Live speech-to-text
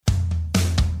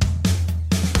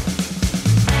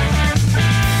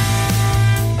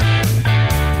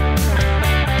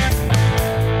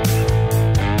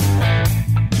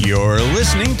You're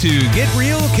listening to Get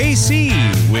Real KC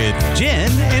with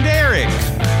Jen and Eric.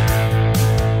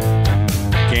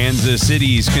 Kansas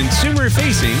City's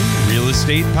consumer-facing real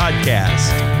estate podcast.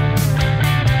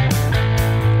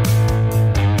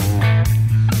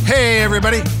 Hey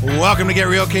everybody, welcome to Get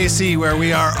Real KC, where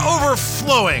we are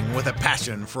overflowing with a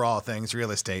passion for all things real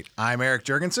estate. I'm Eric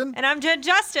Jurgensen. And I'm Jen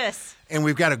Justice. And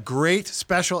we've got a great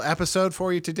special episode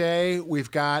for you today.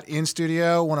 We've got in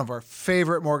studio one of our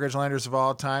favorite mortgage lenders of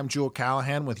all time, Jewel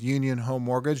Callahan with Union Home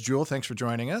Mortgage. Jewel, thanks for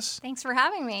joining us. Thanks for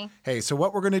having me. Hey, so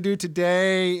what we're going to do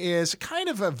today is kind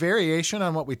of a variation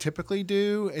on what we typically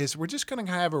do. Is we're just going to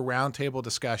have a roundtable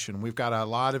discussion. We've got a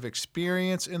lot of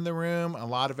experience in the room, a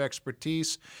lot of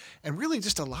expertise, and really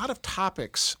just a lot of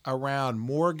topics around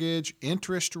mortgage,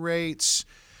 interest rates,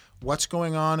 what's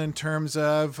going on in terms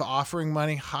of offering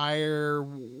money higher,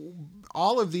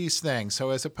 all of these things.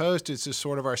 So as opposed to just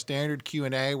sort of our standard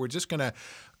Q&A, we're just going to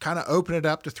kind of open it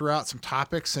up to throw out some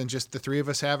topics and just the three of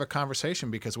us have a conversation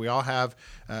because we all have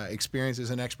experiences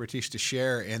and expertise to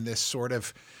share in this sort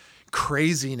of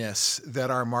craziness that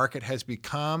our market has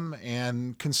become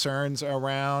and concerns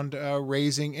around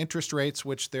raising interest rates,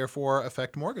 which therefore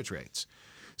affect mortgage rates.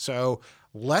 So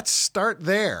let's start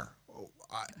there.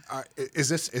 Is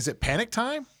it panic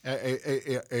time?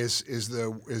 Is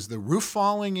the roof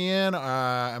falling in?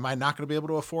 Am I not going to be able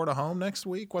to afford a home next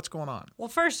week? What's going on? Well,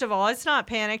 first of all, it's not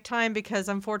panic time because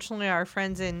unfortunately our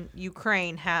friends in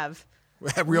Ukraine have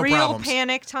real problems.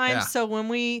 Panic time. Yeah. So when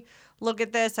we look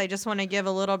at this, I just want to give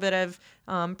a little bit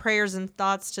of prayers and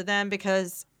thoughts to them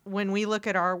because when we look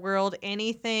at our world,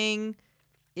 anything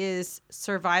is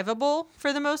survivable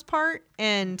for the most part,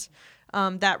 and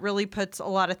that really puts a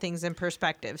lot of things in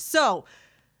perspective. So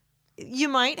you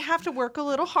might have to work a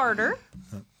little harder.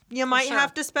 You might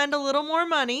have to spend a little more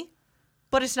money,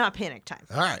 but it's not panic time.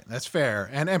 All right, that's fair.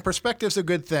 And perspective's a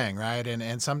good thing, right? And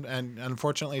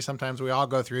unfortunately, sometimes we all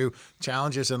go through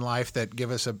challenges in life that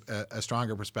give us a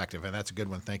stronger perspective, and that's a good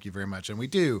one. Thank you very much. And we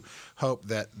do hope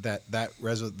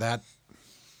that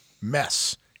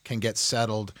mess can get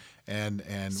settled and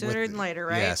sooner than later,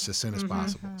 right? Yes, as soon as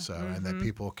possible. So and that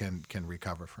people can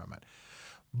recover from it.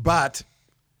 But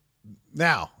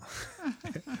now,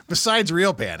 besides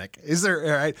real panic, is there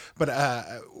right? But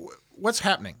what's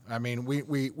happening? I mean,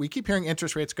 we keep hearing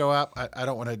interest rates go up. I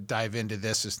don't want to dive into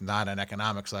this. It's not an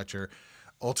economics lecture.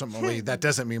 Ultimately, that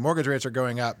doesn't mean mortgage rates are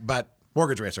going up, but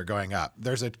mortgage rates are going up.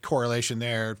 There's a correlation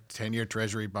there. 10-year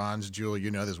Treasury bonds, Jewel, you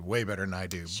know this way better than I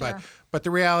do. Sure. But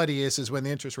the reality is when the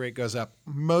interest rate goes up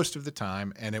most of the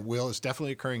time, and it's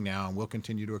definitely occurring now and will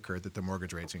continue to occur, that the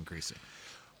mortgage rate's increasing.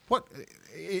 What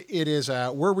it is,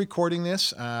 we're recording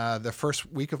this the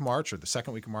first week of March or the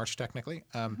second week of March, technically.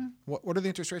 What are the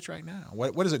interest rates right now?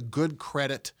 What is a good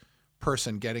credit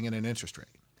person getting in an interest rate?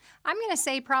 I'm going to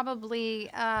say probably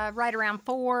right around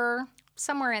 4,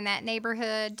 somewhere in that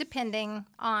neighborhood, depending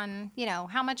on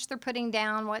how much they're putting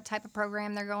down, what type of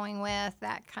program they're going with,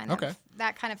 that kind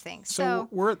of thing. So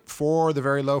we're at 4, the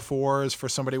very low 4s for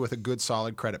somebody with a good,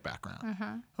 solid credit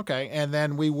background. Okay, and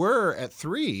then we were at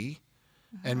 3.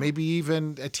 And maybe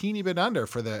even a teeny bit under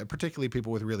for particularly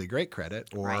people with really great credit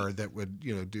or that would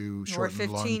do short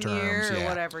and long terms, 15 year or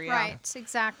whatever. Yeah. Right,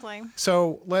 exactly.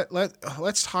 So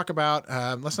let's talk about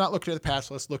let's not look to the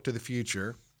past. Let's look to the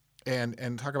future,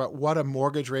 and talk about what a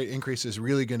mortgage rate increase is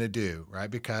really going to do, right?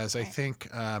 Because I think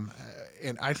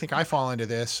and I think I fall into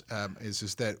this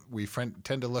is that we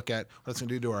tend to look at what it's going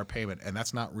to do to our payment, and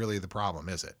that's not really the problem,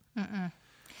 is it?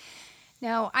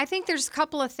 No, I think there's a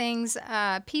couple of things.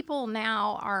 People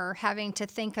now are having to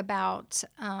think about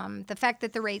the fact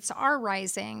that the rates are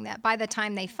rising, that by the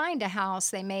time they find a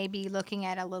house, they may be looking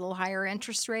at a little higher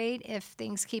interest rate if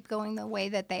things keep going the way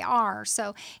that they are.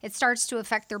 So it starts to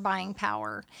affect their buying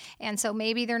power. And so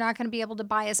maybe they're not going to be able to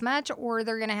buy as much, or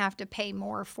they're going to have to pay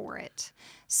more for it.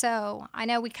 So I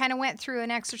know we kind of went through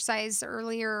an exercise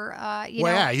earlier.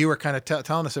 You were kind of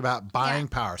telling us about buying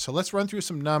power. So let's run through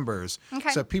some numbers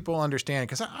so people understand,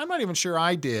 because I'm not even sure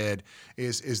I did,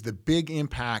 is the big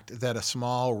impact that a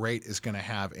small rate is going to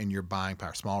have in your buying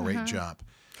power, small rate jump.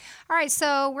 All right,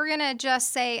 so we're going to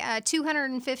just say a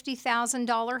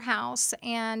 $250,000 house,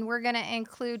 and we're going to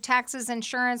include taxes,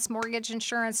 insurance, mortgage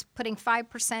insurance, putting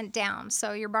 5% down.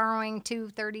 So you're borrowing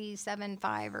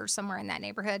 $237,500 or somewhere in that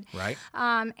neighborhood. Right.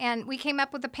 And we came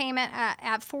up with a payment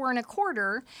at 4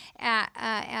 1/4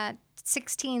 at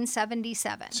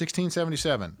 $1,677.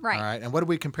 $1,677. Right. All right. And what do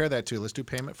we compare that to? Let's do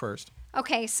payment first.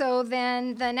 Okay, so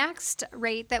then the next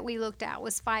rate that we looked at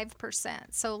was 5%.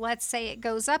 So let's say it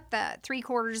goes up the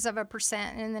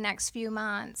 0.75% in the next few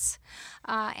months,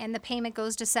 and the payment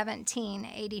goes to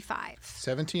 $1,785.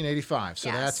 $1,785. So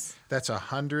Yes. that's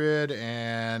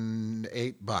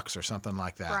 $108 or something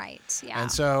like that. Right, yeah. And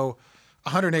so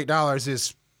 $108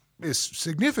 is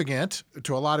significant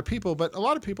to a lot of people, but a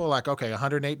lot of people are like, okay,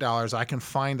 $108, I can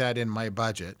find that in my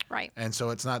budget. Right. And so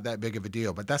it's not that big of a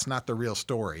deal, but that's not the real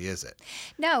story, is it?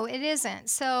 No, it isn't.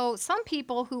 So some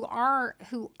people who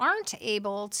aren't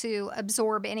able to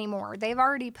absorb anymore, they've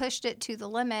already pushed it to the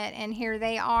limit, and here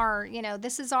they are.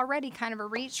 This is already kind of a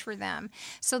reach for them.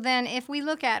 So then, if we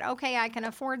look at, okay, I can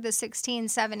afford the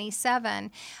 $1,677.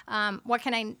 What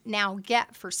can I now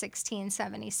get for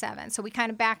 $1,677? So we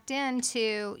kind of backed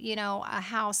into a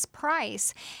house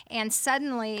price, and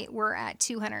suddenly we're at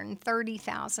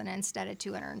 $230,000 instead of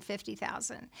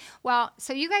 $250,000. Well,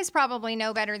 so you guys probably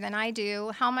know better than I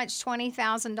do how much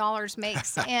 $20,000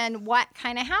 makes and what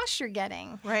kind of house you're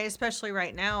getting. Right, especially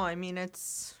right now. I mean,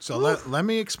 it's... So let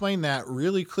me explain that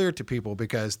really clear to people,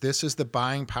 because this is the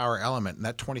buying power element, and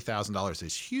that $20,000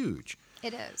 is huge.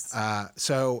 It is.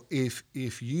 So if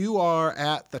you are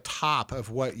at the top of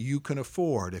what you can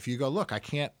afford, if you go, look, I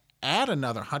can't add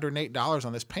another $108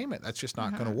 on this payment, that's just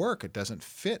not going to work. It doesn't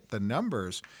fit the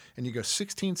numbers. And you go,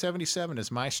 $1,677 is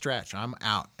my stretch. I'm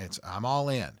out. I'm all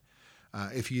in.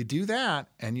 If you do that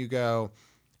and you go,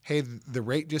 hey, the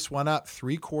rate just went up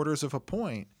 0.75 of a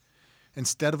point,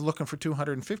 instead of looking for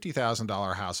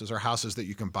 $250,000 houses or houses that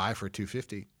you can buy for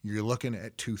 $250,000, you're looking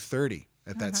at $230,000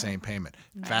 at that same payment.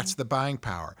 Right. That's the buying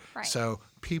power. Right. So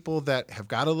people that have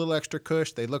got a little extra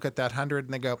cush, they look at that 100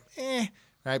 and they go,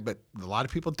 right? But a lot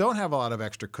of people don't have a lot of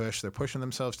extra cush. They're pushing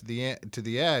themselves to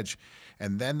the edge,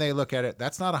 and then they look at it.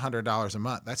 That's not $100 a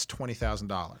month. That's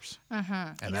 $20,000,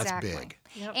 and that's big.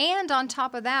 Yep. And on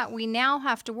top of that, we now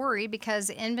have to worry because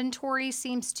inventory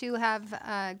seems to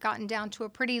have gotten down to a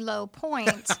pretty low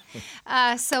point.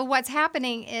 So what's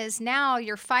happening is now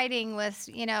you're fighting with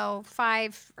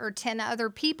 5 or 10 other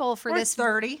people for this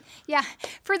 30. Yeah,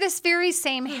 for this very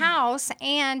same house,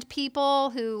 and people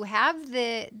who have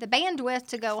the bandwidth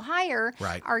to go higher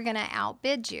are going to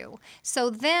outbid you. So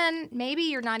then maybe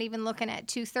you're not even looking at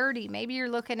 $230. Maybe you're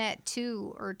looking at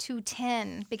 $2 or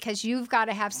 $210 because you've got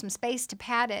to have some space to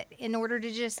pad it in order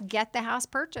to just get the house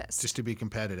purchased. Just to be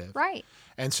competitive. Right.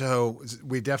 And so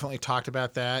we definitely talked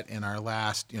about that in our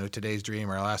last, Today's Dream,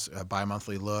 our last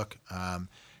bi-monthly look.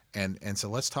 And so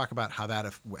let's talk about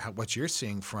what you're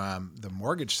seeing from the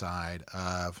mortgage side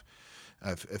of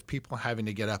people having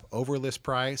to get up over list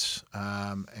price,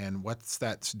 and what's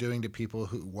that's doing to people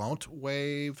who won't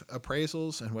waive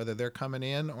appraisals and whether they're coming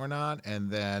in or not,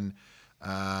 and then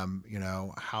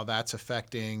how that's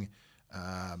affecting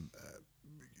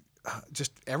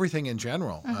just everything in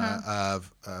general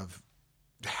of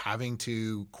having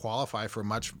to qualify for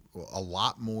a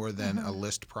lot more than a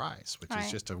list price, which is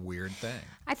just a weird thing.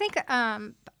 I think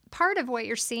part of what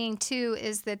you're seeing too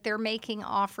is that they're making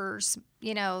offers.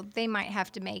 They might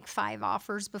have to make 5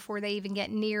 offers before they even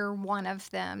get near one of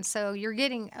them. So you're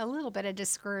getting a little bit of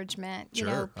discouragement.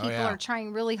 Sure. People are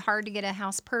trying really hard to get a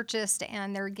house purchased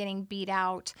and they're getting beat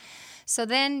out. So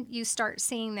then you start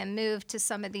seeing them move to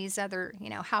some of these other,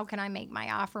 how can I make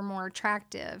my offer more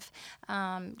attractive?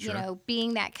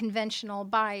 Being that conventional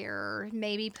buyer,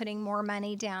 maybe putting more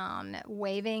money down,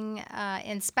 waiving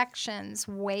inspections,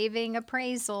 waiving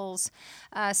appraisals.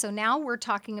 So now we're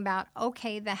talking about,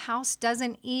 okay, the house doesn't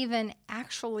even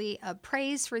actually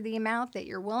appraise for the amount that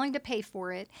you're willing to pay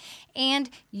for it, and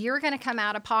you're going to come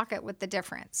out of pocket with the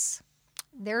difference.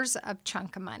 There's a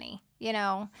chunk of money,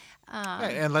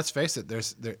 and let's face it,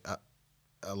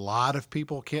 a lot of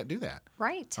people can't do that.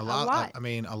 Right. A lot. I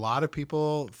mean, a lot of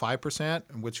people,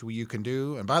 5%, which you can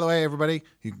do. And by the way, everybody,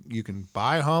 you can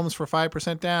buy homes for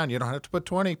 5% down. You don't have to put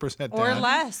 20% down. Or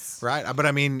less. Right. But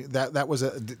I mean, that was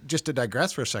just to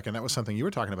digress for a second. That was something you were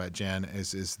talking about, Jen,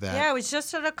 is that. Yeah, I was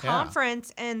just at a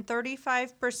conference and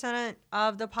 35%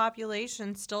 of the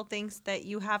population still thinks that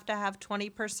you have to have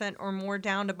 20% or more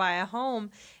down to buy a home.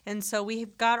 And so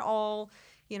we've got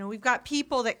we've got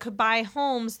people that could buy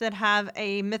homes that have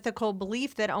a mythical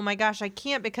belief that, oh my gosh, I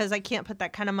can't because I can't put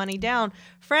that kind of money down.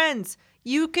 Friends,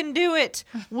 you can do it.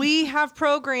 We have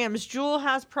programs. Jewel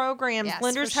has programs. Yes,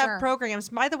 Lenders have programs.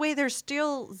 By the way, there's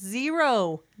still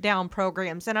 0 down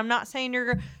programs. And I'm not saying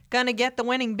you're going to get the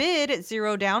winning bid at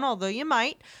 0 down, although you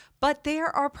might. But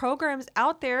there are programs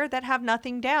out there that have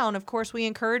nothing down. Of course, we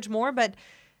encourage more, but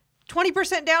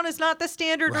 20% down is not the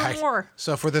standard or more.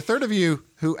 So for the third of you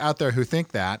who out there who think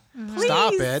that,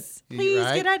 stop it. Please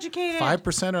get educated.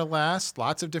 5% or less,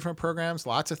 lots of different programs,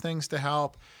 lots of things to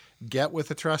help. Get with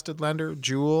a trusted lender,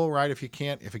 Jewel, right? If it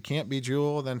can't be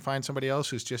Jewel, then find somebody else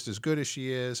who's just as good as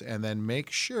she is, and then make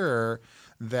sure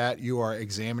that you are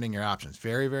examining your options.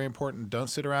 Very, very important. Don't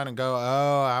sit around and go,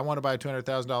 oh, I want to buy a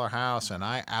 $200,000 house, and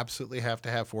I absolutely have to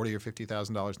have $40,000 or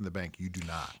 $50,000 in the bank. You do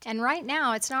not. And right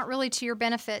now, it's not really to your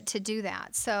benefit to do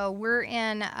that. So we're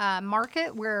in a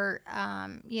market where,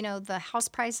 the house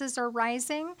prices are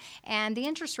rising and the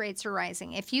interest rates are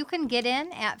rising. If you can get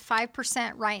in at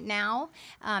 5% right now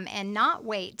and not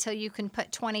wait till you can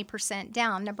put 20%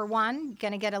 down, number one, you're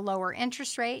going to get a lower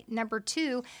interest rate. Number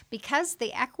two, because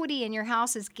the equity in your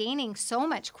house is gaining so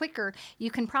much quicker,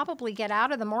 you can probably get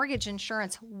out of the mortgage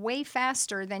insurance way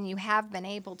faster than you have been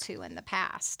able to in the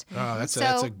past. Oh, that's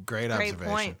a great observation.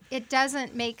 Point. It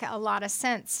doesn't make a lot of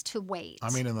sense to wait. I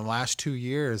mean, in the last 2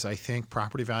 years, I think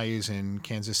property values in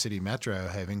Kansas City Metro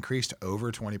have increased over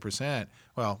 20%.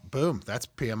 Well, boom, that's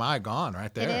PMI gone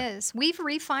right there. It is. We've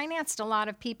refinanced a lot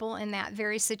of people in that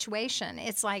very situation.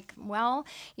 It's like, well,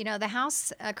 the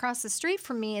house across the street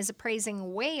from me is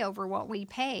appraising way over what we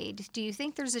paid. Do you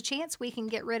think there's a chance we can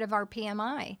get rid of our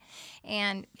PMI?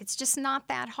 And it's just not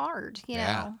that hard,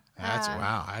 Yeah. That's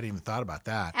wow. I hadn't even thought about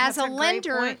that. As That's a a great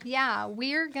lender, point.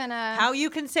 we're gonna How you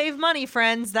can save money,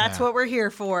 friends. That's Yeah. what we're here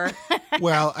for.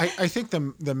 Well, I think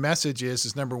the message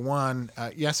is number one,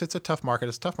 yes, it's a tough market.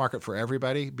 It's a tough market for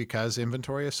everybody because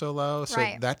inventory is so low. So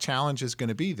Right. that challenge is going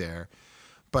to be there.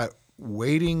 But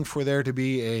waiting for there to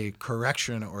be a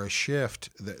correction or a shift,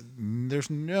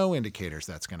 there's no indicators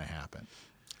that's going to happen.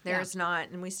 There's not.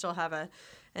 And we still have an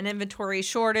inventory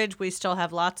shortage. We still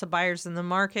have lots of buyers in the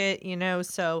market,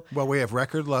 so. Well, we have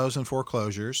record lows in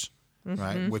foreclosures,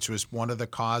 right? Which was one of the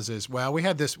causes. Well, we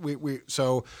had this.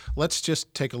 So let's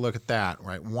just take a look at that,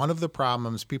 right? One of the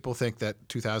problems, people think that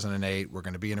 2008 we're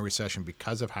going to be in a recession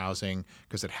because of housing,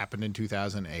 because it happened in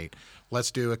 2008.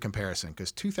 Let's do a comparison,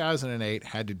 because 2008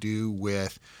 had to do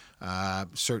with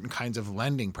certain kinds of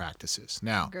lending practices.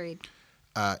 Now, agreed.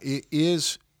 Are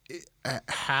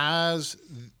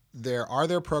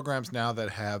there programs now that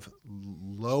have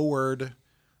lowered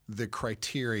the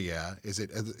criteria? Is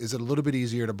it a little bit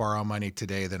easier to borrow money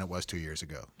today than it was 2 years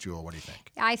ago? Jewel, what do you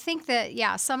think? I think that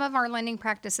some of our lending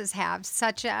practices have,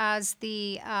 such as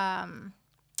the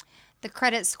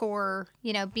credit score,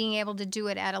 being able to do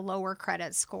it at a lower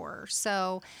credit score.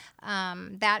 So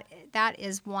that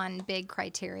is one big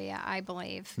criteria, I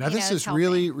believe. Now, this is helping.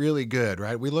 really, really good,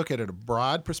 right? We look at it a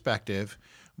broad perspective.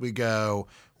 We go,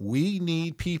 we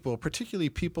need people, particularly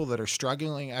people that are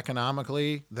struggling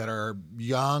economically, that are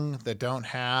young, that don't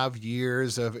have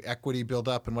years of equity build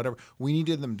up and whatever. We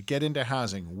needed them to get into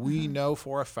housing. We know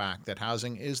for a fact that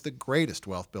housing is the greatest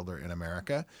wealth builder in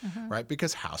America, right?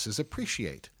 Because houses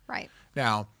appreciate. Right.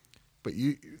 Now, but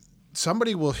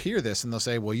somebody will hear this and they'll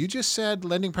say, well, you just said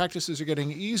lending practices are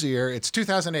getting easier. It's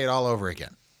 2008 all over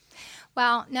again.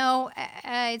 Well, no,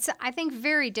 it's, I think,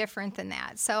 very different than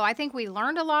that. So I think we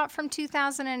learned a lot from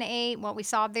 2008. What we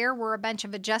saw there were a bunch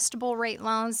of adjustable rate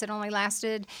loans that only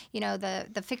lasted,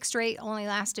 the fixed rate only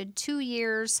lasted 2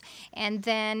 years. And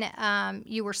then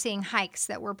you were seeing hikes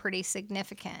that were pretty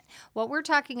significant. What we're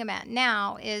talking about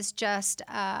now is just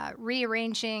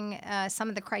rearranging some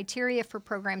of the criteria for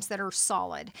programs that are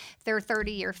solid. They're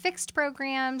 30-year fixed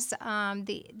programs.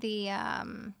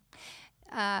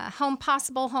 Home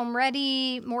Possible, Home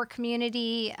Ready, more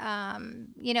community,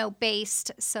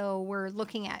 based. So we're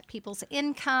looking at people's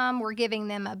income. We're giving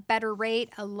them a better rate,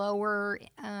 a lower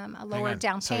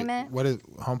down payment. What is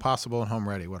Home Possible and Home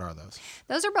Ready? What are those?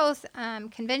 Those are both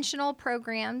conventional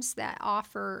programs that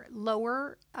offer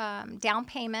lower down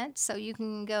payment. So you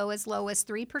can go as low as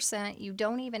 3%. You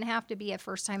don't even have to be a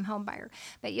first-time home buyer,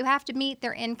 but you have to meet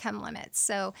their income limits.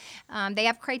 So they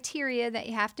have criteria that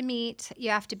you have to meet.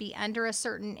 You have to be under a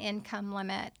certain income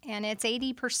limit, and it's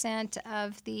 80%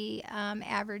 of the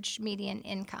average median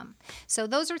income. So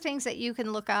those are things that you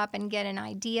can look up and get an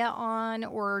idea on,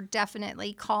 or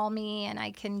definitely call me and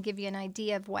I can give you an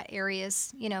idea of what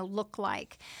areas look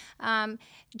like.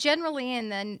 Generally in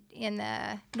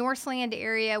the Northland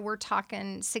area, we're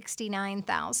talking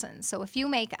 69,000. So if you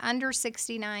make under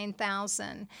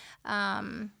 69,000,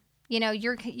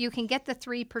 you can get the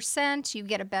 3%, you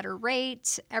get a better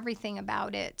rate, everything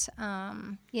about it,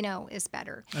 is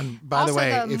better. And by also, the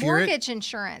way, the if you're mortgage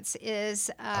insurance is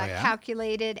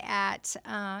calculated at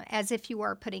as if you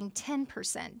are putting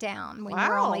 10% down when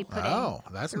you're only putting. Oh,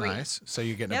 that's 3. nice. So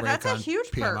you're getting a break that's a on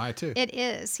huge perk. PMI too. It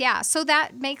is, yeah. So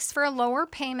that makes for a lower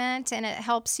payment, and it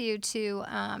helps you to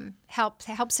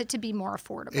helps it to be more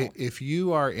affordable. If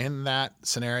you are in that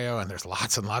scenario, and there's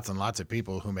lots and lots and lots of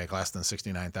people who make less than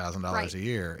 $69,000 Right. a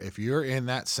year, if you're in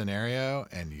that scenario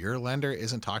and your lender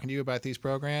isn't talking to you about these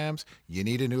programs, you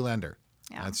need a new lender.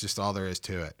 Yeah. That's just all there is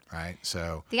to it, right?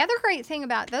 So The other great thing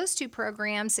about those two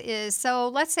programs is, so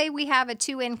let's say we have a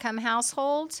 2-income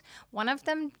household. One of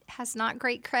them has not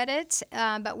great credit,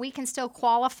 but we can still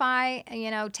qualify,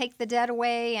 take the debt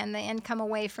away and the income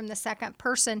away from the second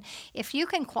person. If you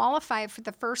can qualify for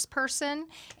the first person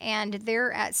and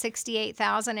they're at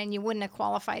 $68,000 and you wouldn't have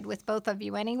qualified with both of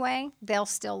you anyway, they'll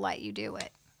still let you do it.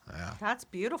 That's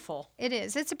beautiful. It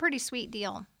is. It's a pretty sweet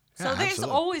deal. So Yeah, there's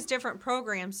absolutely. always different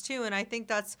programs too, and I think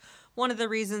that's one of the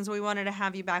reasons we wanted to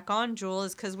have you back on, Jewel,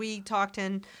 is because we talked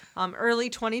in early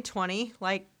 2020,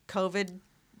 like COVID,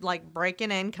 like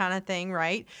breaking in kind of thing,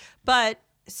 right? But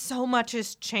so much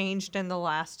has changed in the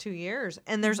last 2 years,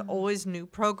 and there's always new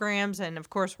programs, and of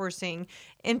course we're seeing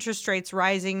interest rates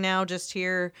rising now just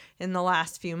here in the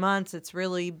last few months. It's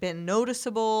really been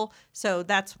noticeable. So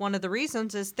that's one of the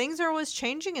reasons is things are always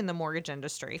changing in the mortgage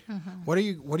industry. what are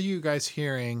you guys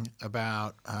hearing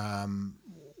about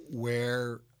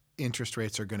where interest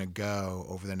rates are going to go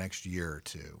over the next year or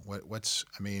two?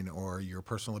 Or your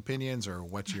personal opinions, or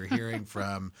what you're hearing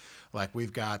from, like,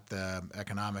 we've got the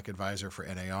economic advisor for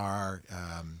NAR.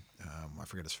 I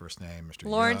forget his first name, Mr.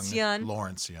 Lawrence Young.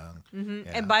 Lawrence Young.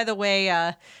 Yeah. And by the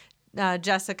way,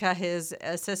 Jessica, his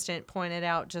assistant, pointed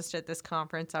out just at this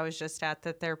conference I was just at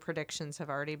that their predictions have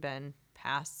already been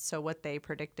passed. So what they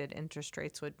predicted interest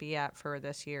rates would be at for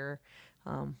this year,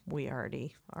 we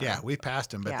already are. Yeah, we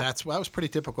passed him, but Yeah. that was pretty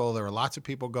typical. There were lots of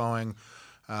people going.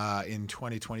 In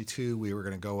 2022, we were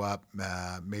going to go up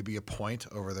maybe a point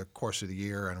over the course of the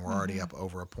year, and we're already up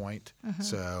over a point.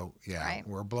 So, yeah, Right.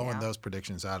 we're blowing Yeah. those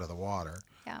predictions out of the water.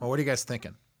 Yeah. Well, what are you guys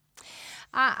thinking?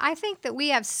 I think that we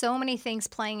have so many things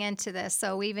playing into this.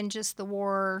 So even just the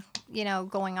war,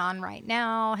 going on right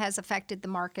now has affected the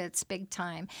markets big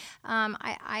time.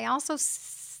 I also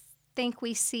think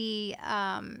we see,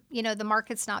 the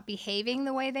market's not behaving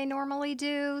the way they normally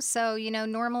do. So,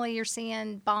 normally you're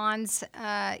seeing bonds,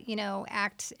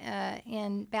 act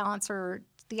in balance or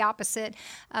the opposite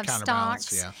of Counterbalance,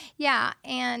 stocks. yeah.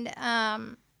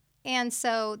 Yeah, and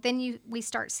so then we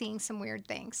start seeing some weird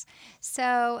things.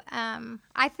 So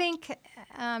I think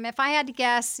if I had to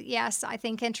guess, yes, I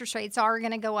think interest rates are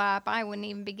going to go up. I wouldn't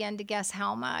even begin to guess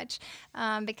how much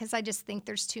because I just think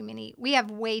we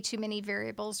have way too many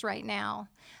variables right now.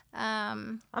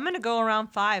 I'm going to go around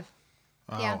 5.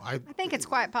 Yeah, I think it's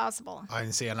quite possible.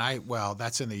 didn't see,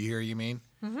 that's in the year, you mean?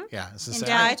 Yeah. It's the In same.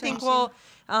 Yeah, I Right.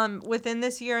 think within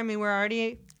this year, we're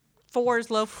already 4s,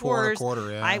 low 4s.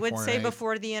 4.25, yeah, I would 4 say and 8.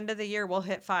 before the end of the year, we'll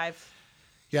hit 5.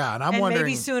 Yeah, and I'm And wondering.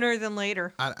 maybe sooner than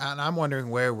later. And I'm wondering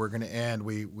where we're going to end.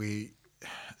 We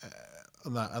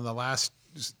on the last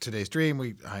Today's Dream,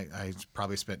 I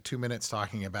probably spent 2 minutes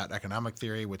talking about economic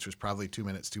theory, which was probably 2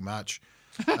 minutes too much.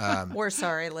 We're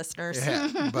sorry, listeners.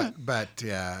 Yeah, but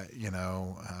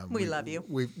We love you.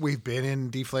 We've been in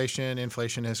deflation.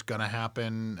 Inflation is going to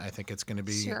happen. I think it's going to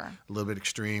be Sure. a little bit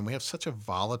extreme. We have such a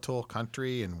volatile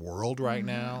country and world right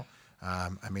now.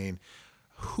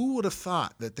 Who would have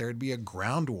thought that there'd be a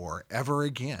ground war ever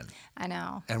again? I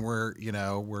know. And we're in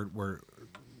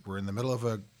the middle of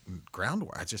a ground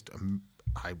war.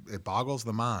 It boggles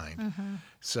the mind.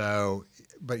 So,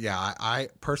 but yeah, I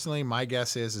personally, my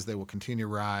guess is they will continue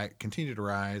to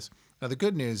rise. Now, the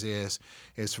good news is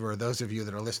for those of you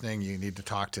that are listening, you need to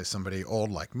talk to somebody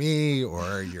old like me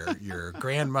or your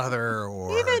grandmother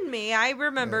or Even me, I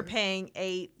remember paying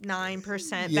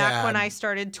 8-9% Yeah. back when I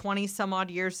started 20 some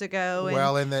odd years ago. And,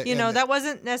 Well, that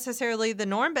wasn't necessarily the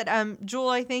norm. But Jewel,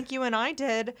 I think you and I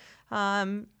did.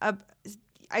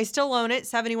 I still own it,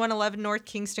 7111 North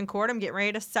Kingston Court. I'm getting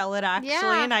ready to sell it actually,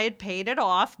 Yeah. and I had paid it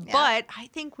off. Yeah. But I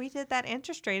think we did that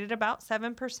interest rate at about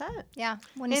 7%. Yeah,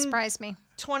 wouldn't In- surprise me.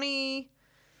 20.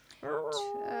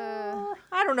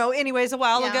 I don't know. Anyways, a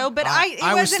while Yeah. ago, but I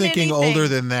was wasn't thinking anything. older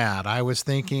than that. I was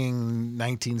thinking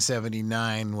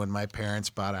 1979 when my parents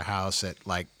bought a house at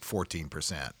like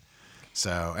 14%.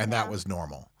 So, and that was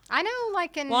normal. I know,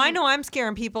 like in. Well, I know I'm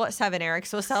scaring people at 7, Eric,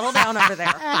 so settle down over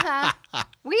there.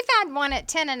 We've had one at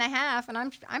 10.5, and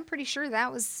I'm pretty sure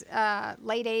that was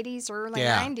late 80s, early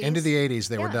 90s. Into the 80s,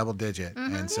 they were double digit.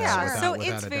 And so, So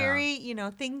without it's a very,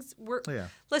 things were. Yeah.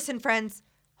 Listen, friends,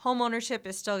 home ownership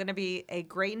is still going to be a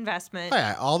great investment. doubt.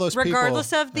 Yeah, all those Regardless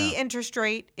people, of the interest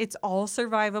rate, it's all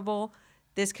survivable.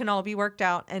 This can all be worked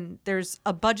out, and there's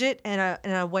a budget and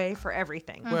a way for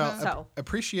everything. Well, so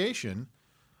appreciation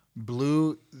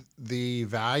blew the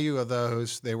value of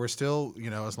those. They were still,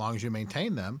 as long as you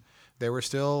maintain them, they were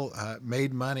still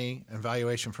made money and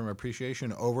valuation from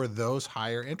appreciation over those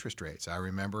higher interest rates. I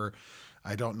remember,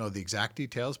 I don't know the exact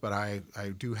details, but I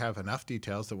do have enough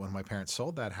details that when my parents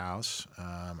sold that house,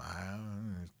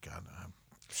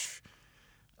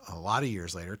 a lot of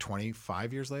years later,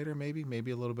 25 years later,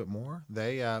 maybe a little bit more,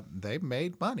 they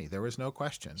made money. There was no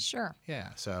question. Sure.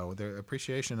 Yeah. So their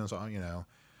appreciation is all,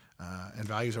 and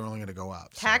values are only going to go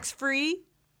up. So. tax-free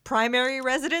primary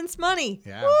residence money.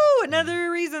 Yeah. Woo!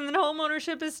 Another reason that home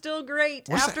ownership is still great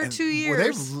after 2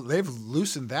 years. Well, they've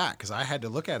loosened that because I had to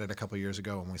look at it a couple of years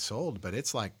ago when we sold, but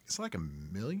it's like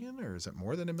 $1 million, or is it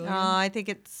more than $1 million? I think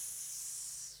it's.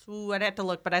 I'd have to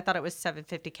look, but I thought it was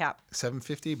 750 cap.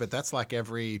 750, but that's like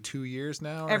every 2 years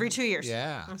now. Every 2 years.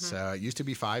 Yeah. So it used to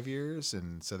be 5 years,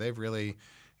 and so they've really.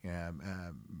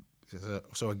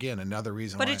 So again, another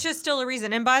reason. But why. it's just still a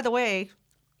reason. And by the way,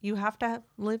 you have to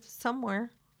live somewhere,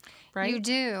 right? You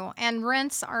do. And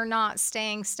rents are not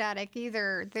staying static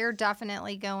either. They're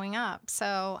definitely going up.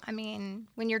 So, I mean,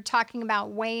 when you're talking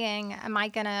about weighing, am I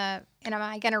going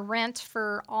to rent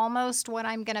for almost what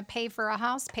I'm going to pay for a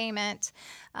house payment?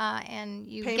 And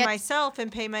you pay get myself and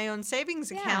pay my own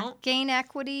savings account. gain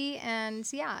equity, and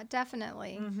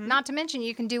definitely. Not to mention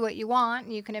you can do what you want,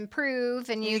 and you can improve,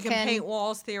 and You can paint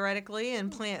walls theoretically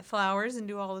and plant flowers and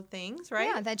do all the things, right?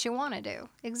 Yeah, that you want to do.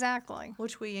 Exactly.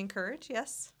 Which we encourage,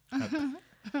 yes.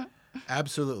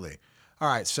 Absolutely. All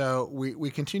right, so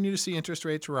we continue to see interest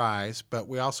rates rise, but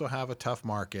we also have a tough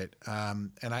market.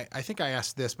 And I think I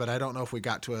asked this, but I don't know if we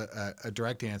got to a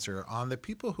direct answer. On the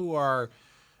people who are,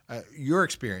 your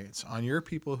experience, on your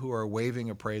people who are waiving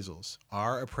appraisals,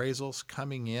 are appraisals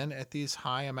coming in at these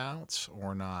high amounts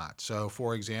or not? So,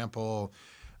 for example,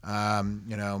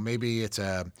 maybe it's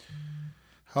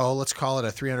let's call it a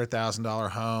 $300,000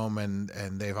 home, and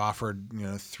they've offered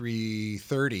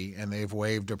 $330,000, and they've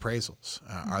waived appraisals.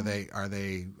 Are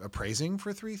they appraising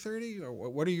for $330,000, or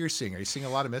what are you seeing? Are you seeing a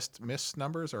lot of missed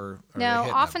numbers, or are No, they hitting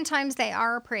them? oftentimes they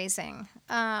are appraising.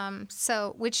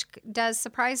 So which does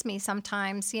surprise me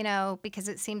sometimes, because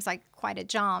it seems like quite a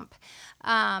jump.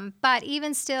 But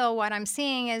even still, what I'm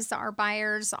seeing is our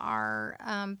buyers are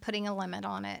putting a limit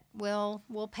on it.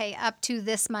 We'll pay up to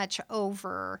this much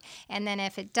over, and then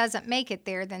if it doesn't make it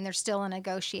there, then there's still a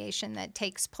negotiation that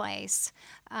takes place.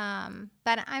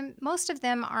 But most of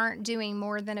them aren't doing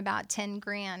more than about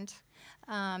 $10,000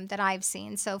 that I've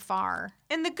seen so far.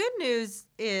 And the good news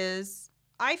is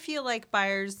I feel like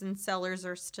buyers and sellers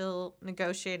are still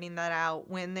negotiating that out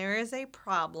when there is a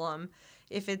problem.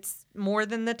 If it's more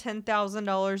than the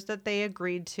 $10,000 that they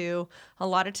agreed to, a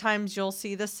lot of times you'll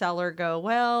see the seller go,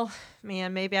 well,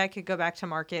 man, maybe I could go back to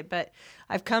market, but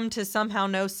I've come to somehow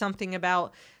know something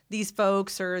about these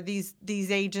folks or these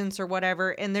agents or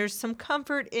whatever, and there's some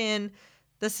comfort in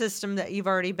the system that you've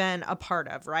already been a part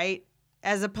of, right?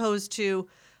 As opposed to,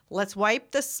 let's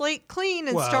wipe the slate clean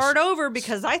and start over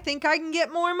because I think I can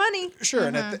get more money. Sure,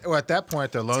 and at that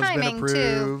point, the loan's Timing, been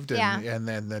approved, too. and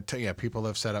then people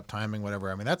have set up timing,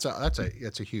 whatever. I mean, that's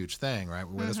a huge thing, right?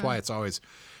 That's why it's always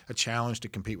a challenge to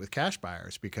compete with cash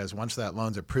buyers, because once that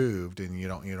loan's approved and you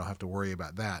don't have to worry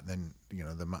about that, then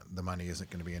the money isn't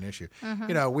going to be an issue.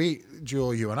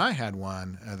 Jewel, you and I had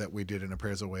one that we did an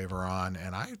appraisal waiver on,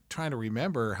 and I'm trying to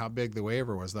remember how big the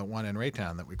waiver was. The one in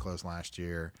Raytown that we closed last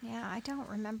year. Yeah, I don't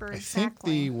remember exactly. I think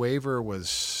the waiver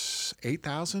was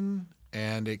 $8,000,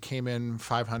 and it came in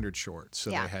 $500 short, so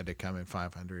they had to come in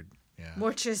 $500. Yeah.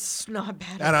 Which is not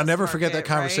bad. And I'll never forget that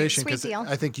conversation, right? because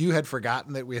I think you had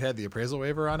forgotten that we had the appraisal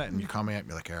waiver on it, and you called me up and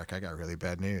you're like, Eric, I got really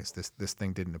bad news. This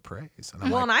thing didn't appraise. And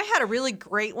and I had a really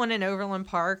great one in Overland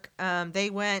Park.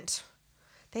 They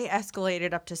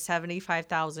escalated up to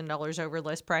 $75,000 over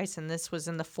list price, and this was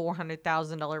in the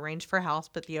 $400,000 range for a house,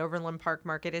 but the Overland Park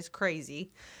market is crazy.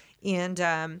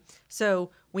 And so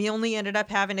we only ended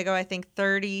up having to go, I think,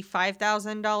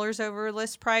 $35,000 over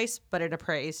list price, but it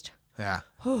appraised. Yeah.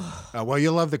 Well,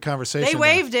 you'll love the conversation. They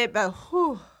waived it, but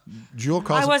Jewel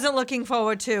calls. I wasn't looking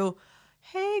forward to,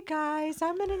 hey guys,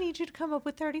 I'm gonna need you to come up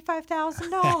with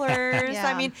 $35,000.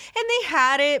 I mean, and they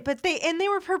had it, but they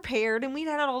were prepared, and we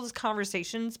had all those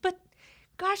conversations. But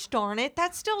gosh darn it,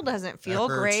 that still doesn't feel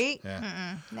That hurts. great.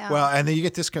 Yeah. No. Well, and then you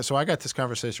get this. So I got this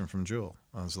conversation from Jewel.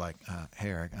 I was like, "Hey,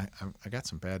 Eric, I got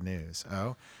some bad news.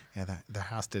 Oh, yeah, the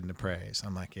house didn't appraise."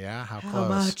 I'm like, "Yeah, how close?"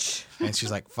 much? And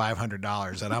she's like,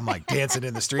 $500. And I'm like, dancing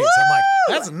in the streets. I'm like,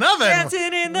 "That's nothing."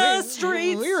 Dancing in the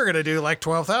streets. We were gonna do like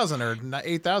 12,000 or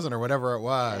 8,000 or whatever it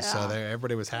was. Yeah. So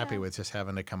everybody was happy with just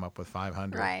having to come up with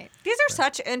 500. right. These are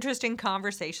such interesting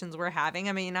conversations we're having.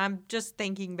 I mean, I'm just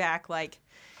thinking back like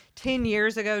 10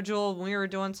 years ago, Joel, when we were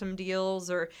doing some deals,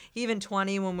 or even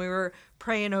 20 when we were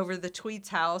praying over the Tweets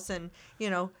house. And,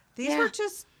 these Yeah. were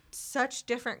just such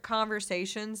different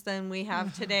conversations than we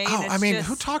have today. Oh, and I it's mean, just,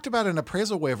 who talked about an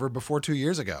appraisal waiver before 2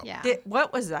 years ago? Yeah.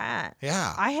 What was that?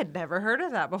 Yeah. I had never heard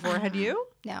of that before. Had you?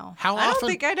 No. How I often? don't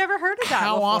think I'd ever heard of that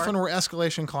How before. often were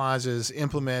escalation clauses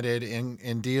implemented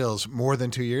in deals more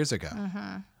than 2 years ago?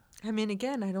 I mean,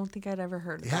 again, I don't think I'd ever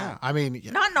heard of Yeah, that. I mean,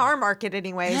 Not in our market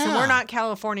anyways. And Yeah. we're not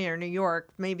California or New York.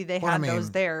 Maybe they Well, I had those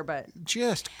mean- there, but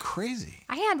just crazy.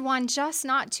 I had one just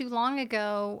not too long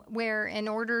ago where, in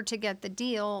order to get the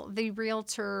deal, the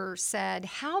realtor said,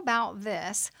 "How about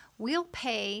this? We'll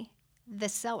pay the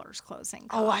seller's closing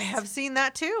costs." I have seen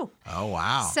that too. Oh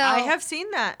wow. So I have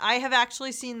seen that. I have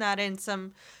actually seen that in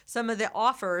some of the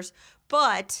offers,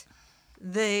 but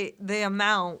the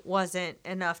amount wasn't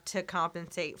enough to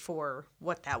compensate for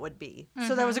what that would be.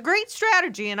 So that was a great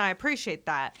strategy, and I appreciate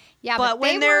that. Yeah, but but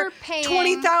when they they're were paying-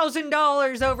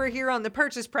 $20,000 over here on the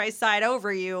purchase price side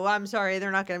over you, I'm sorry,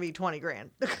 they're not going to be 20 grand.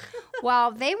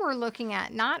 Well, they were looking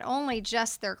at not only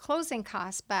just their closing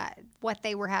costs, but what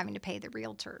they were having to pay the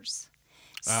realtors.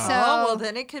 So Oh, well,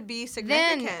 then it could be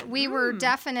significant. then we were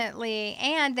definitely,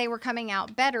 and they were coming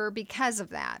out better because of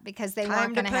that, because they Time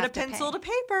weren't to going put a have pencil pay. to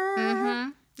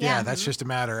paper. yeah, that's just a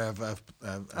matter of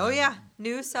Oh, yeah.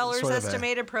 New sellers sort of a-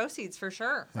 estimated proceeds for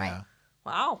sure. yeah,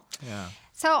 Wow. yeah.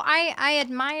 So I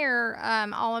admire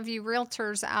all of you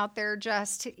realtors out there,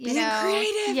 just Being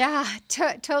creative. Yeah,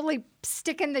 totally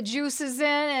sticking the juices in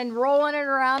and rolling it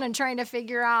around and trying to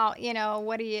figure out,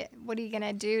 what are you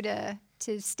gonna do to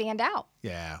stand out?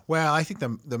 Yeah. Well, I think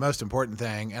the most important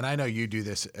thing, and I know you do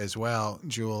this as well,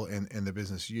 Jewel, in the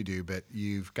business you do, but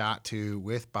you've got to,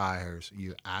 with buyers,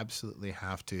 you absolutely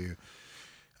have to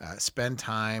spend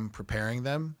time preparing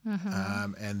them.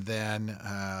 And then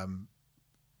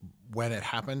when it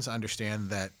happens, understand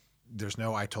that there's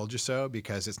no "I told you so,"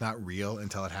 because it's not real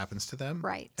until it happens to them.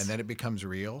 Right. And then it becomes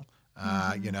real.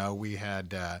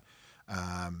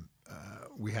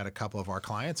 We had a couple of our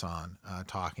clients on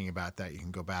talking about that. You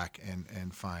can go back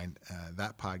and find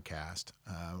that podcast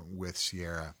with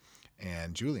Sierra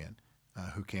and Julian,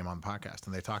 who came on the podcast,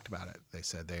 and they talked about it. They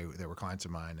said they were clients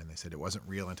of mine, and they said it wasn't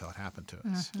real until it happened to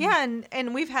us. Yeah,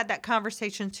 and we've had that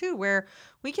conversation too, where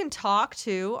we can talk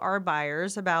to our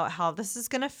buyers about how this is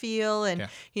going to feel, and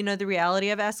the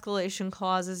reality of escalation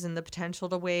clauses and the potential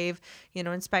to waive,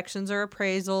 inspections or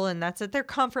appraisal, and that's at their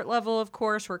comfort level. Of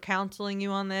course, we're counseling you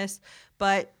on this,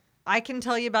 but I can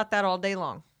tell you about that all day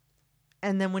long.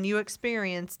 And then when you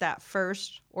experience that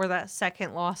first or that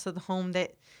second loss of the home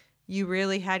that you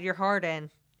really had your heart in,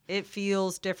 it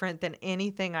feels different than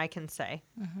anything I can say.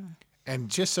 And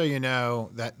just so you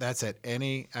know, that's at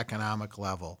any economic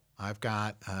level. I've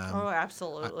got Oh,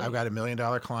 absolutely. I've got $1 million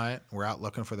client. We're out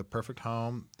looking for the perfect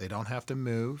home. They don't have to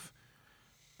move,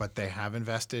 but they have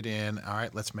invested in, all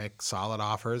right, let's make solid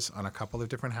offers on a couple of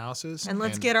different houses. And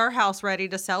let's get our house ready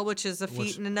to sell, which is a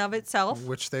feat in and of itself.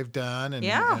 which they've done and,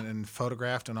 Yeah. and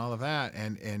photographed and all of that.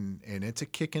 And it's a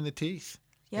kick in the teeth.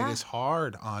 Yeah. It is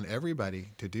hard on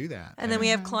everybody to do that. And then we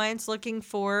have clients looking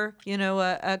for,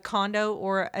 a condo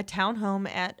or a townhome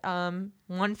at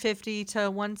 150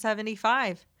 to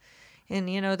 175. And,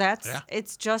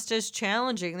 it's just as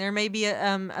challenging. There may be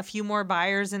a few more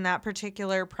buyers in that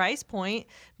particular price point,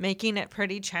 making it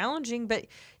pretty challenging. But,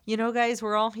 guys,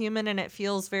 we're all human, and it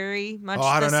feels very much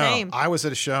I the don't know. same. I was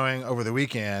at a showing over the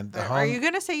weekend. Are you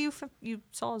going to say you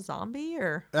saw a zombie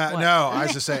or what? No, I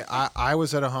was just say I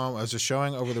was at a home. I was just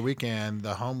showing over the weekend.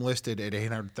 The home listed at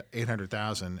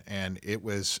 $800,000, and it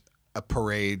was a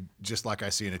parade just like I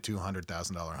see in a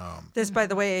 $200,000 home. This, by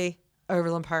the way,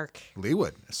 Overland Park.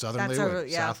 Leawood, Southern That's Leawood, over-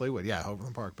 yeah. South Leawood,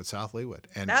 Overland Park, but South Leawood,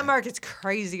 and That market's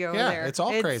crazy over there. it's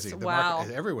all crazy. The Wow.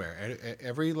 market is everywhere,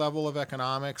 every level of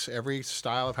economics, every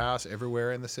style of house,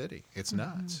 everywhere in the city. It's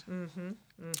nuts.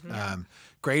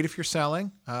 Great if you're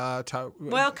selling.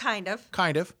 Well, kind of.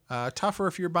 kind of tougher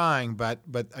if you're buying, but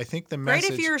I think the Great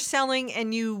message. if you're selling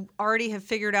and you already have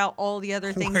figured out all the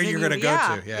other things Where that you're you- gonna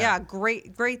go to, yeah. Yeah,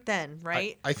 great then,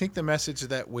 right? I think the message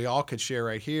that we all could share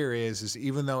right here is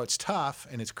even though it's tough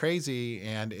and it's crazy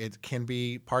and it can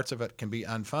be parts of it can be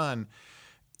unfun,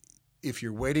 if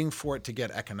you're waiting for it to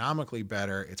get economically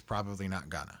better, it's probably not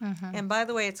gonna. And by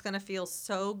the way, it's going to feel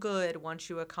so good once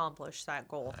you accomplish that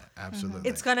goal. Absolutely.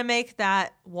 It's going to make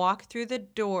that walk through the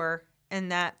door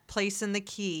and that place in the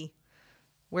key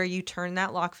where you turn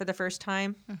that lock for the first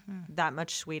time that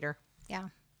much sweeter. Yeah.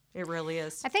 It really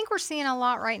is. I think we're seeing a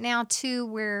lot right now too,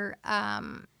 where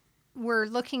we're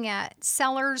looking at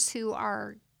sellers who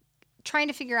are trying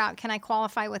to figure out, can I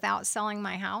qualify without selling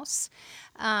my house?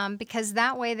 Because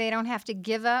that way they don't have to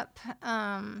give up.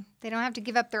 They don't have to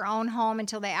give up their own home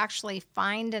until they actually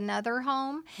find another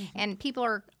home. And people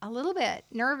are a little bit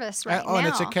nervous right now. And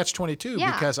it's a catch-22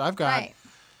 Yeah, because I've got right.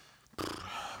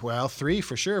 well, 3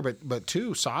 for sure, but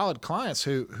 2 solid clients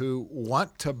who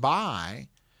want to buy,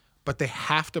 but they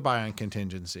have to buy on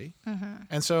contingency,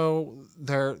 and so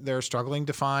they're struggling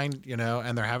to find,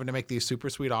 and they're having to make these super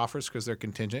sweet offers because they're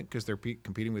contingent, because they're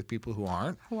competing with people who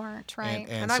aren't. Right.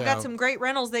 And I've got some great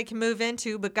rentals they can move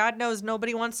into, but God knows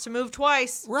nobody wants to move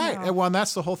twice. Right. And well, and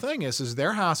that's the whole thing is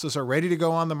their houses are ready to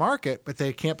go on the market, but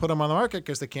they can't put them on the market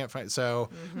because they can't find. So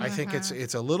I think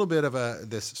it's a little bit of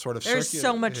this sort of There's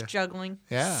circular. so much juggling.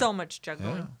 Yeah. So much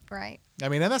juggling. Right. I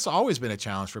mean, and that's always been a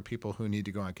challenge for people who need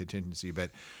to go on contingency.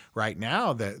 But right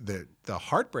now, the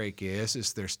heartbreak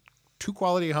is there's 2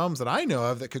 quality homes that I know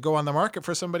of that could go on the market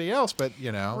for somebody else, but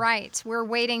Right. We're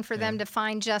waiting for them to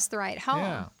find just the right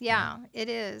home. Yeah, it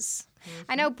is.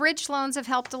 I know bridge loans have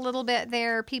helped a little bit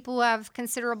there. People who have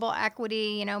considerable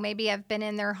equity, maybe have been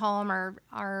in their home or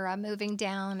are moving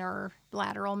down or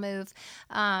lateral move,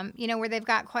 where they've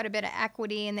got quite a bit of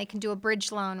equity and they can do a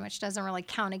bridge loan, which doesn't really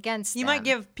count against You them. might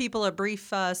give people a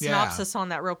brief synopsis on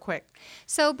that real quick.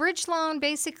 So bridge loan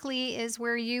basically is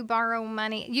where you borrow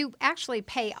money. You actually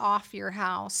pay off your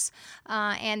house,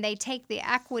 and they take the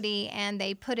equity and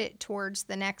they put it towards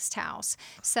the next house.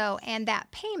 So, and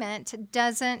that payment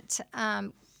doesn't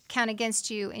count against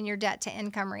you in your debt to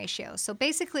income ratio. So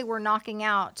basically we're knocking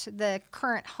out the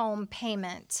current home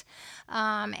payment,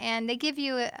 and they give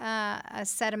you a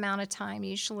set amount of time.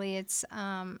 Usually it's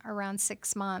around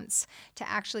 6 months to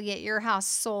actually get your house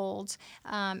sold,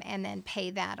 and then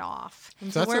pay that off.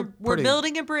 So that's We're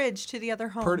building a bridge to the other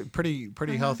home.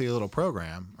 pretty healthy little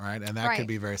program, right? And that Right. could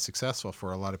be very successful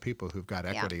for a lot of people who've got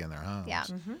equity in their homes. Yeah.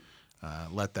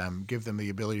 Give them the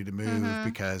ability to move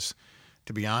because,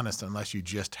 to be honest, unless you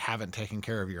just haven't taken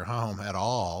care of your home at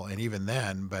all, and even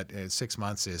then, but 6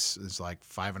 months is like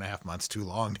 5.5 months too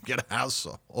long to get a house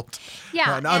sold.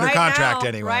 Yeah. Under Right contract now,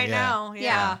 anyway. Right yeah. now,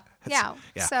 Yeah.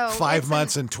 Yeah. So 5 it's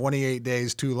months and 28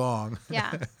 days too long.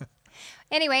 Yeah.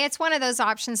 Anyway, it's one of those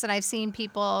options that I've seen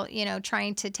people,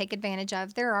 trying to take advantage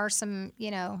of. There are some,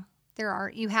 you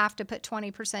have to put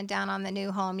 20% down on the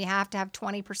new home. You have to have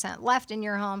 20% left in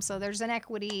your home. So there's an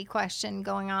equity question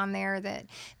going on there that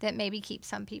maybe keeps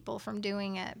some people from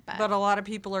doing it. But a lot of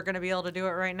people are going to be able to do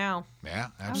it right now. Yeah,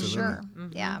 oh, absolutely. sure.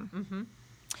 Yeah.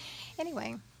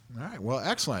 Anyway. All right. Well,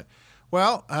 excellent.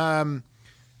 Well,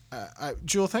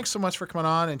 Jewel, thanks so much for coming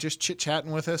on and just chit-chatting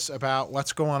with us about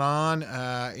what's going on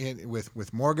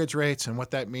with mortgage rates and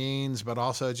what that means, but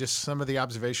also just some of the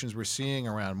observations we're seeing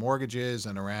around mortgages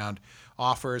and around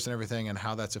offers and everything and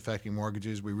how that's affecting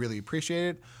mortgages. We really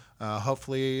appreciate it.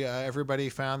 Hopefully everybody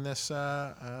found this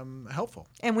helpful.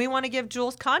 And we want to give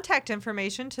Jewel's contact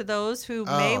information to those who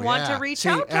may want to reach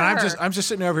out to and her. I'm just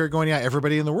sitting over here going, yeah,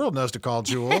 everybody in the world knows to call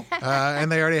Jewel,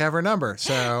 and they already have her number.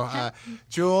 So,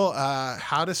 Jewel,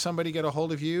 how does somebody get a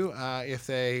hold of you if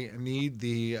they need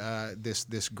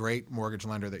this great mortgage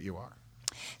lender that you are?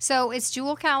 So it's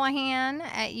Jewel Callahan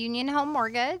at Union Home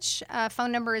Mortgage.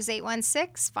 Phone number is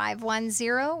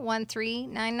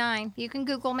 816-510-1399. You can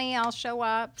Google me. I'll show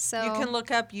up. So You can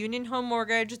look up Union Home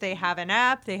Mortgage. They have an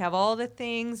app. They have all the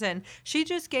things. And she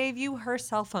just gave you her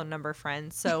cell phone number,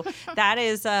 friends. So that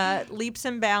is leaps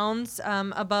and bounds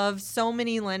above so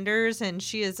many lenders. And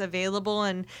she is available.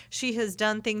 And she has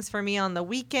done things for me on the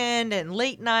weekend and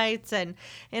late nights. And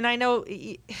I know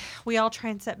we all try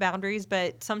and set boundaries,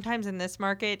 but sometimes in this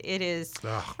market, it is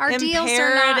our deals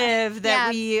are not, imperative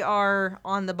that we are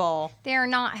on the ball. They are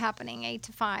not happening 8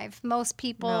 to 5. Most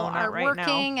people not are right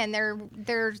working and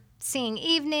they're seeing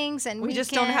evenings and We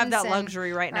just don't have that weekends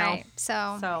luxury right now. Right.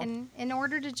 So in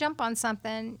order to jump on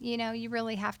something, you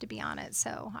really have to be on it.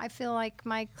 So I feel like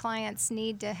my clients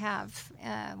need to have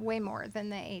way more than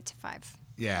the 8 to 5.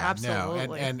 Yeah, absolutely.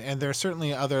 No, and there are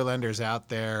certainly other lenders out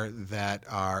there that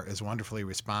are as wonderfully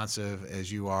responsive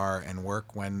as you are and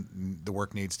work when the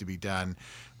work needs to be done.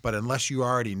 But unless you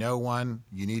already know one,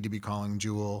 you need to be calling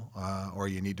Jewel or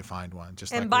you need to find one.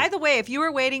 And by the way, if you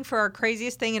were waiting for our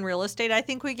craziest thing in real estate, I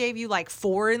think we gave you like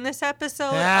 4 in this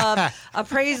episode of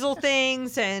appraisal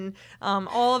things and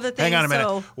all of the things. Hang on a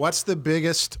minute. What's the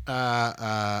biggest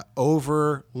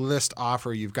over list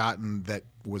offer you've gotten that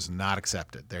was not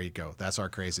accepted? There you go. That's our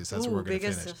craziest. That's what we're going to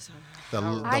finish. The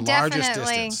largest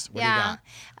distance. What do you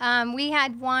got? We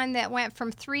had one that went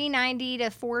from 390 to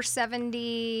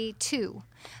 472,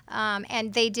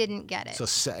 and they didn't get it.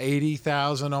 So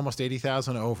 80,000, almost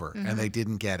 80,000 over, and they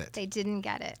didn't get it. They didn't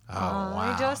get it. Oh, wow.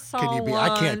 I just saw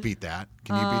I can't beat that.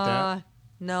 Can you beat that?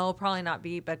 No, probably not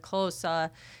beat, but close.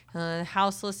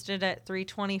 House listed at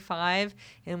 325,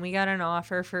 and we got an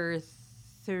offer for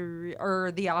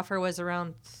the offer was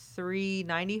around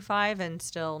 395, and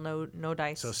still no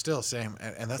dice. So still same,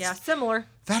 and that's similar.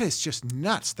 That is just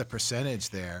nuts. The percentage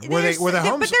there. Were the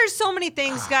homes? But there's so many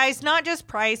things, guys. Not just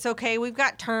price. Okay, we've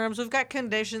got terms, we've got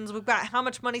conditions, we've got how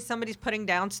much money somebody's putting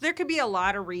down. So there could be a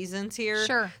lot of reasons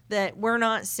here that we're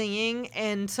not seeing,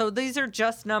 and so these are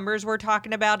just numbers we're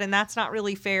talking about, and that's not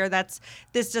really fair.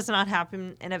 This does not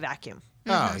happen in a vacuum.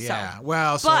 Oh yeah,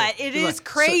 well, but it is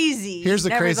crazy. So here's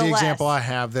the crazy example I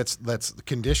have. That's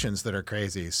conditions that are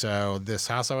crazy. So this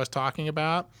house I was talking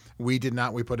about, we did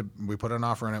not. We put an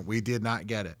offer in it. We did not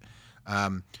get it.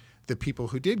 The people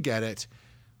who did get it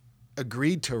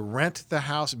agreed to rent the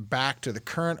house back to the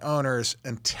current owners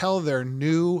until their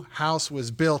new house was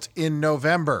built in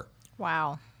November.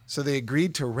 Wow. So they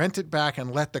agreed to rent it back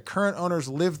and let the current owners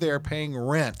live there paying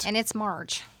rent. And it's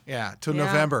March. Yeah, to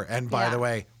November. And by the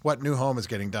way, what new home is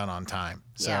getting done on time?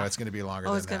 So it's going to be longer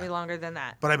than that. Oh, it's going to be longer than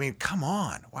that. But I mean, come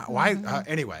on. Why?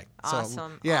 Anyway.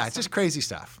 Awesome. So, it's just crazy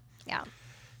stuff. Yeah.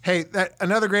 Hey,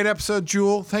 another great episode,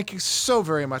 Jewel. Thank you so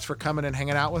very much for coming and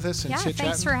hanging out with us and chit-chatting.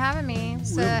 Thanks for having me.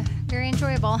 It's very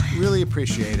enjoyable. Really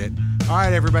appreciate it. All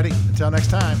right, everybody. Until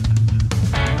next time.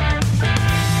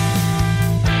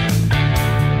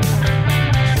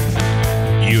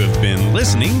 You have been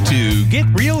listening to Get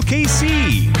Real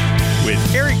KC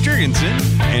with Eric Jurgensen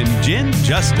and Jen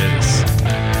Justice.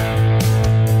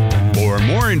 For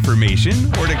more information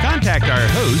or to contact our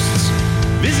hosts,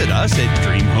 visit us at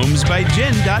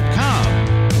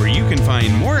dreamhomesbyjen.com, where you can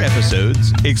find more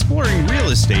episodes exploring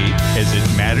real estate as it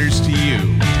matters to you.